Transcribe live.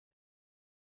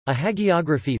A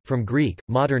hagiography, from Greek,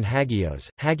 modern hagios,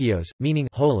 hagios, meaning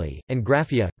holy, and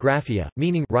graphia, graphia,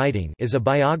 meaning writing, is a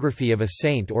biography of a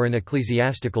saint or an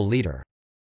ecclesiastical leader.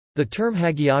 The term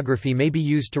hagiography may be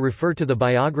used to refer to the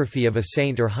biography of a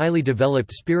saint or highly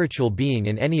developed spiritual being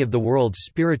in any of the world's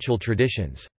spiritual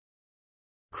traditions.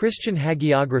 Christian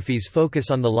hagiographies focus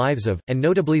on the lives of, and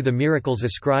notably the miracles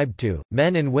ascribed to,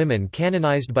 men and women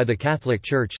canonized by the Catholic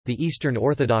Church, the Eastern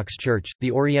Orthodox Church,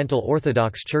 the Oriental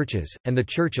Orthodox Churches, and the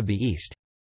Church of the East.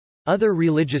 Other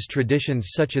religious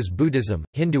traditions such as Buddhism,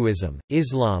 Hinduism,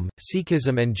 Islam,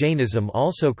 Sikhism and Jainism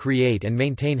also create and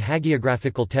maintain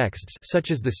hagiographical texts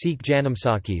such as the Sikh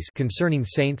Janamsakhis concerning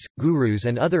saints, gurus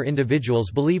and other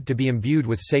individuals believed to be imbued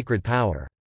with sacred power.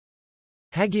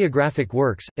 Hagiographic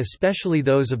works, especially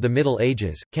those of the Middle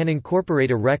Ages, can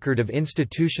incorporate a record of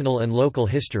institutional and local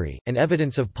history, and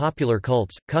evidence of popular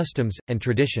cults, customs, and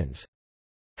traditions.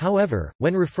 However,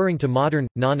 when referring to modern,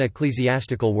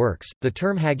 non-ecclesiastical works, the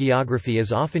term hagiography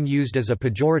is often used as a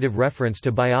pejorative reference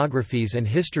to biographies and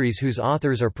histories whose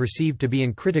authors are perceived to be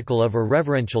uncritical of or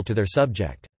reverential to their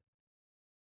subject.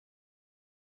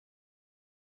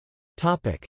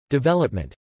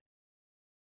 Development.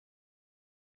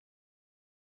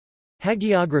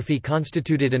 Hagiography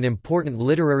constituted an important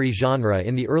literary genre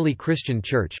in the early Christian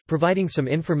Church, providing some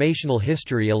informational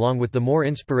history along with the more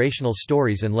inspirational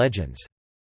stories and legends.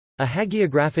 A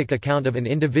hagiographic account of an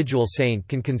individual saint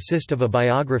can consist of a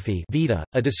biography vita,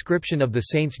 a description of the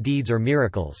saint's deeds or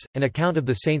miracles, an account of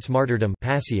the saint's martyrdom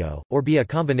passio, or be a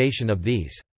combination of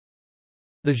these.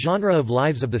 The genre of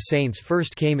lives of the saints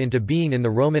first came into being in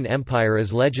the Roman Empire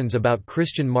as legends about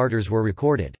Christian martyrs were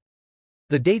recorded.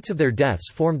 The dates of their deaths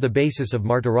formed the basis of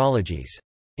martyrologies.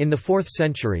 In the 4th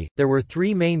century, there were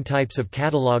three main types of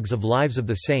catalogues of lives of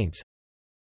the saints.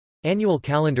 Annual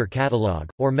calendar catalogue,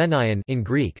 or menaion in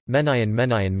Greek.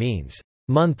 Menaion means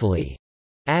monthly.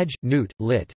 Ag. Newt.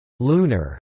 Lit.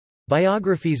 Lunar.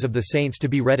 Biographies of the saints to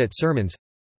be read at sermons.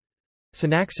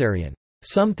 Synaxarion,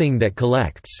 something that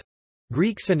collects.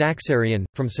 Greek synaxarion,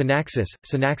 from synaxis,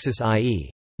 synaxis i.e.,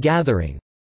 gathering,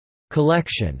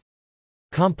 collection,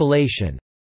 compilation,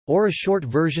 or a short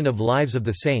version of lives of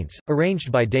the saints,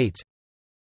 arranged by dates.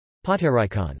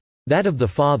 Paterikon, that of the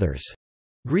fathers.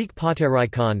 Greek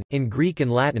paterikon, in Greek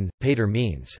and Latin, pater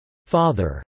means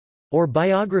father, or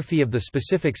biography of the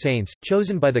specific saints,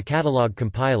 chosen by the catalogue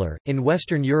compiler. In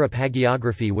Western Europe,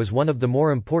 hagiography was one of the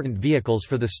more important vehicles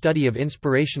for the study of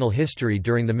inspirational history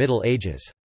during the Middle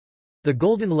Ages. The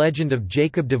Golden Legend of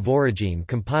Jacob de Voragine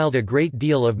compiled a great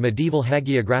deal of medieval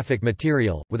hagiographic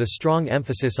material, with a strong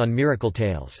emphasis on miracle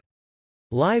tales.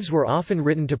 Lives were often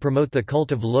written to promote the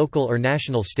cult of local or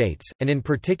national states, and in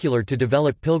particular to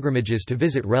develop pilgrimages to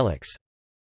visit relics.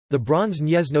 The bronze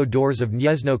Gniezno doors of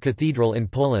Gniezno Cathedral in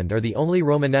Poland are the only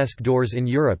Romanesque doors in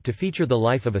Europe to feature the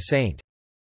life of a saint.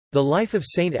 The life of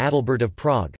Saint Adalbert of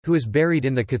Prague, who is buried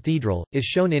in the cathedral, is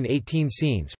shown in 18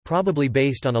 scenes, probably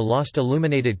based on a lost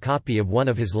illuminated copy of one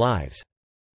of his lives.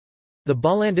 The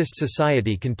Bollandist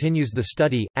Society continues the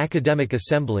study, academic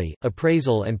assembly,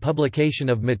 appraisal and publication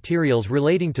of materials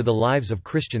relating to the lives of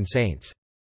Christian saints.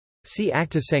 See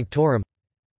Acta Sanctorum.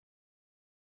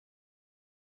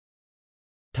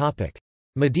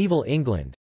 Medieval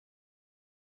England.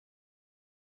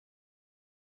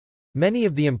 Many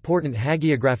of the important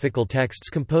hagiographical texts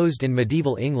composed in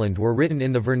medieval England were written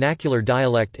in the vernacular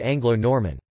dialect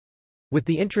Anglo-Norman. With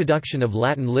the introduction of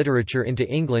Latin literature into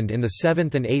England in the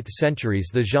 7th and 8th centuries,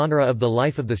 the genre of the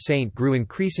life of the saint grew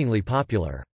increasingly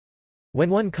popular. When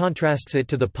one contrasts it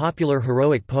to the popular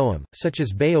heroic poem, such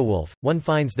as Beowulf, one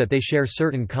finds that they share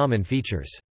certain common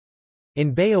features.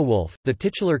 In Beowulf, the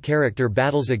titular character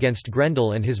battles against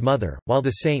Grendel and his mother, while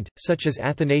the saint, such as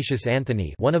Athanasius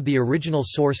Anthony, one of the original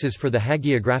sources for the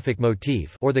hagiographic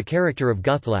motif, or the character of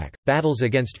Guthlac, battles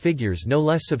against figures no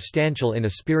less substantial in a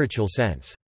spiritual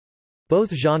sense.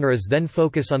 Both genres then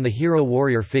focus on the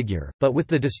hero-warrior figure, but with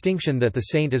the distinction that the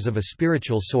saint is of a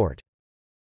spiritual sort.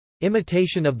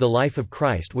 Imitation of the life of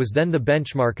Christ was then the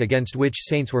benchmark against which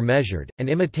saints were measured, and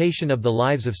imitation of the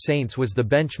lives of saints was the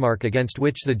benchmark against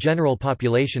which the general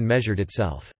population measured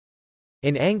itself.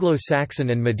 In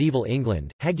Anglo-Saxon and medieval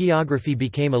England, hagiography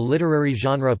became a literary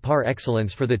genre par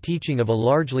excellence for the teaching of a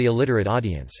largely illiterate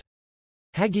audience.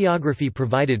 Hagiography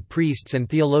provided priests and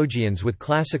theologians with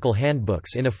classical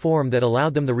handbooks in a form that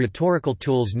allowed them the rhetorical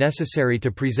tools necessary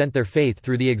to present their faith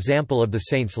through the example of the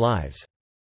saints' lives.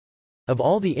 Of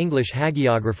all the English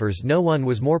hagiographers, no one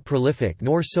was more prolific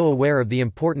nor so aware of the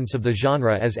importance of the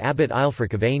genre as Abbot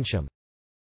Eilfric of Eynsham.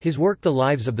 His work The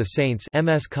Lives of the Saints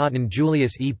MS Cotton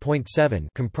Julius E.7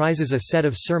 comprises a set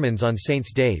of sermons on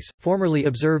saints' days, formerly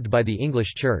observed by the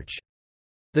English Church.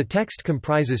 The text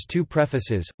comprises 2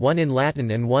 prefaces, one in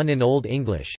Latin and one in Old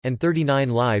English, and 39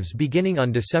 lives beginning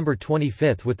on December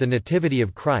 25 with the Nativity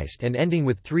of Christ and ending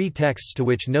with 3 texts to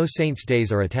which no saints'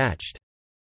 days are attached.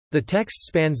 The text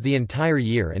spans the entire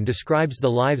year and describes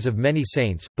the lives of many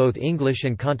saints, both English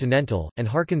and continental, and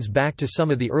harkens back to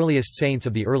some of the earliest saints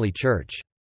of the early Church.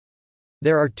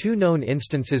 There are 2 known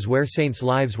instances where saints'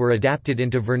 lives were adapted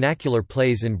into vernacular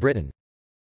plays in Britain.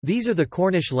 These are the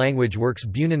Cornish language works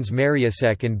Bunan's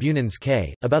Mariasek and Bunan's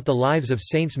Kay, about the lives of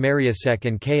Saints Mariasek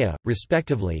and Kaya,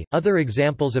 respectively. Other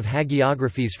examples of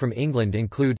hagiographies from England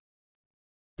include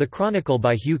the Chronicle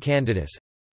by Hugh Candidus,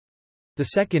 the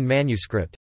Second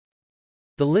Manuscript,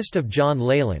 the List of John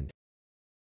Leyland,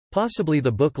 possibly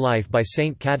the book Life by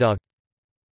Saint Cadog.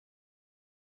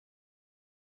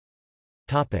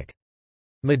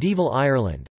 Medieval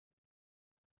Ireland.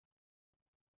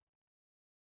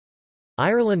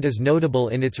 Ireland is notable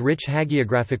in its rich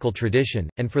hagiographical tradition,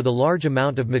 and for the large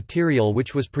amount of material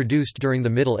which was produced during the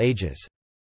Middle Ages.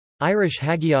 Irish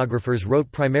hagiographers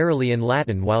wrote primarily in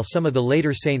Latin while some of the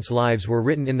later saints' lives were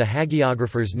written in the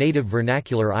hagiographer's native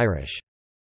vernacular Irish.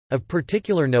 Of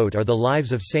particular note are the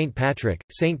lives of Saint Patrick,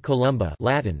 Saint Columba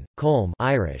Latin, Colm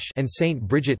Irish, and Saint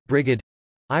Bridget, Brigid,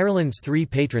 Ireland's 3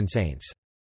 patron saints.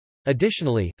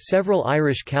 Additionally, several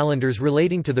Irish calendars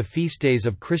relating to the feast days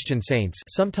of Christian saints,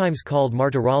 sometimes called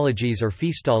martyrologies or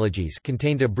feastologies,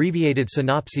 contained abbreviated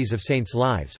synopses of saints'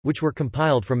 lives, which were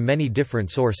compiled from many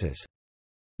different sources.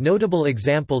 Notable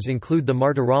examples include the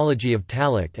Martyrology of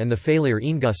Tallaght and the Félire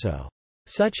Ingusso.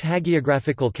 Such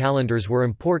hagiographical calendars were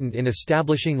important in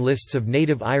establishing lists of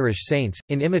native Irish saints,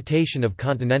 in imitation of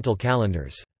continental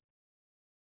calendars.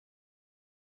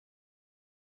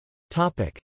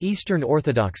 Eastern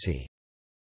Orthodoxy.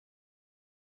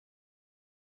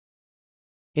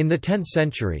 In the 10th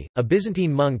century, a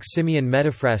Byzantine monk Simeon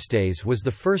Metaphrastes was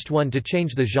the first one to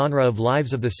change the genre of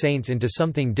lives of the saints into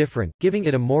something different, giving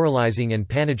it a moralizing and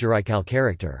panegyrical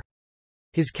character.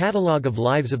 His catalogue of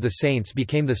lives of the saints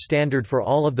became the standard for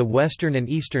all of the Western and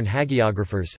Eastern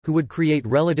hagiographers, who would create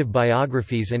relative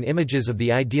biographies and images of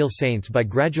the ideal saints by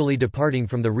gradually departing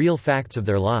from the real facts of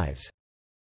their lives.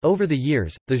 Over the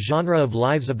years, the genre of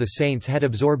lives of the saints had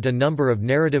absorbed a number of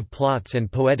narrative plots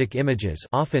and poetic images,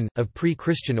 often of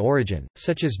pre-Christian origin,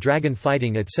 such as dragon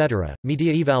fighting etc.,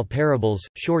 mediaeval parables,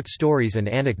 short stories and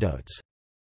anecdotes.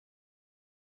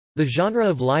 The genre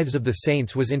of lives of the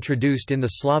saints was introduced in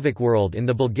the Slavic world in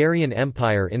the Bulgarian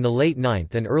Empire in the late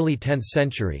 9th and early 10th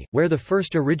century, where the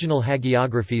first original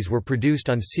hagiographies were produced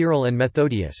on Cyril and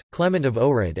Methodius, Clement of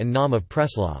Ohrid and Naum of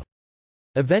Preslav.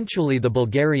 Eventually the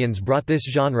Bulgarians brought this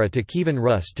genre to Kievan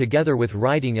Rus together with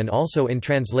writing and also in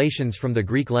translations from the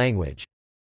Greek language.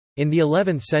 In the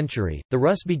 11th century, the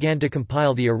Rus began to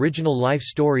compile the original life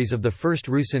stories of the first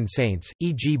Rusin saints,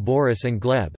 e.g. Boris and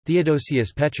Gleb,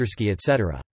 Theodosius Petrsky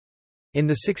etc. In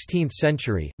the 16th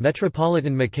century,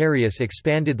 Metropolitan Macarius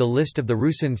expanded the list of the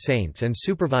Rusin saints and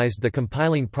supervised the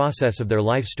compiling process of their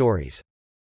life stories.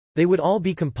 They would all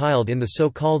be compiled in the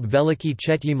so-called Veliki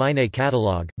Chetyi Mine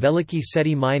catalogue, Veliki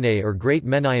Seti Mine or Great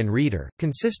Menayan Reader,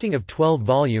 consisting of 12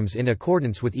 volumes in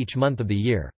accordance with each month of the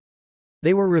year.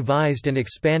 They were revised and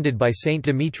expanded by Saint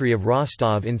Dmitry of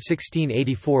Rostov in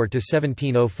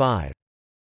 1684–1705.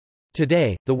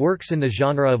 Today, the works in the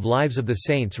genre of lives of the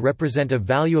saints represent a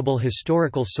valuable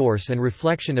historical source and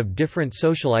reflection of different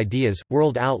social ideas,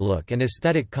 world outlook and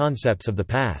aesthetic concepts of the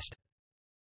past.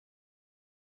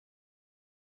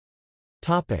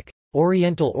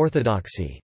 Oriental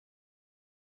Orthodoxy.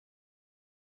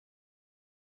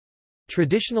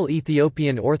 Traditional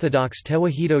Ethiopian Orthodox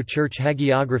Tewahedo Church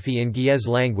hagiography in Ge'ez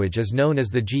language is known as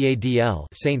the Gadl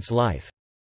Saint's Life.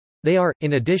 They are,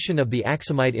 in addition of the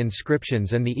Aksumite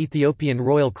inscriptions and the Ethiopian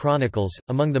royal chronicles,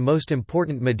 among the most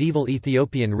important medieval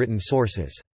Ethiopian written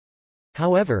sources.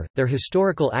 However, their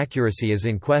historical accuracy is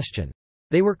in question.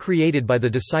 They were created by the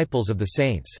disciples of the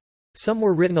saints. Some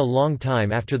were written a long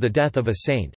time after the death of a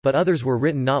saint, but others were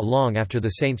written not long after the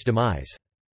saint's demise.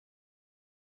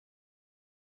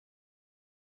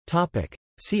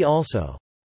 See also: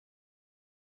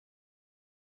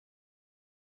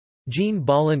 Jean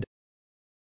Bolland,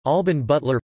 Alban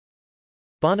Butler,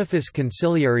 Boniface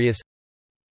Conciliarius,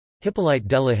 Hippolyte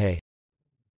Delahaye,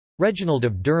 Reginald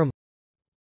of Durham,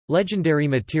 Legendary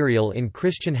material in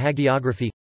Christian hagiography,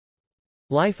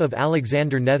 Life of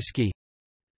Alexander Nevsky,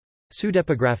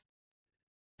 Pseudepigraph,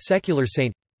 Secular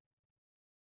saint.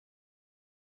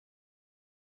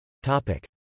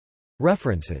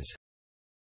 References.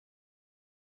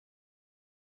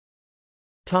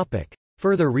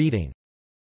 Further reading.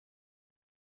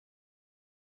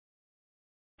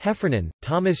 Heffernan,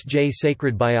 Thomas J.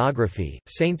 Sacred Biography,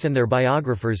 Saints and Their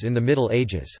Biographers in the Middle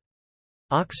Ages.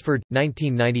 Oxford,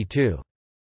 1992.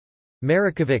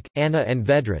 Marikovic, Anna and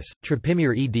Vedras,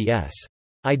 Trapimir eds.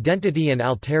 Identity and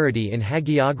Alterity in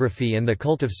Hagiography and the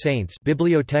Cult of Saints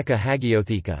Bibliotheca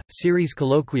Hagiotheca, Series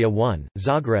Colloquia 1,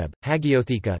 Zagreb,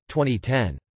 Hagiotheca,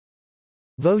 2010.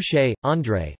 Vaucher,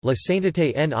 André, La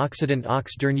Sainteté en Occident aux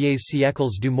derniers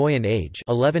siècles du Moyen Âge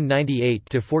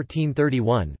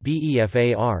 1198–1431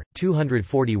 BEFAR,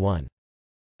 241.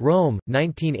 Rome,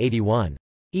 1981.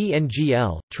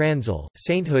 ENGL, Transil,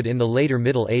 Sainthood in the Later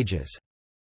Middle Ages.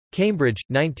 Cambridge,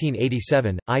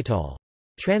 1987, Ital.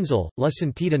 Transil, La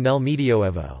Santità nel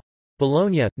Medioevo.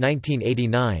 Bologna,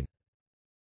 1989.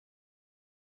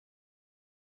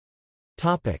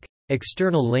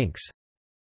 External links.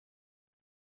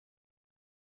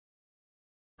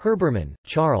 Herbermann,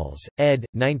 Charles, ed.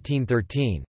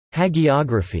 1913.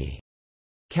 Hagiography.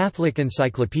 Catholic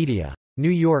Encyclopedia.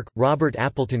 New York, Robert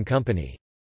Appleton Company.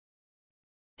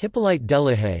 Hippolyte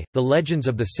Delahaye, The Legends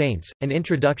of the Saints, An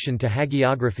Introduction to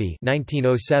Hagiography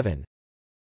 1907.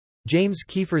 James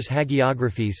Kiefer's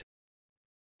Hagiographies.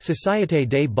 Société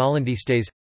des Bollandistes.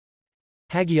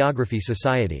 Hagiography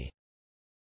Society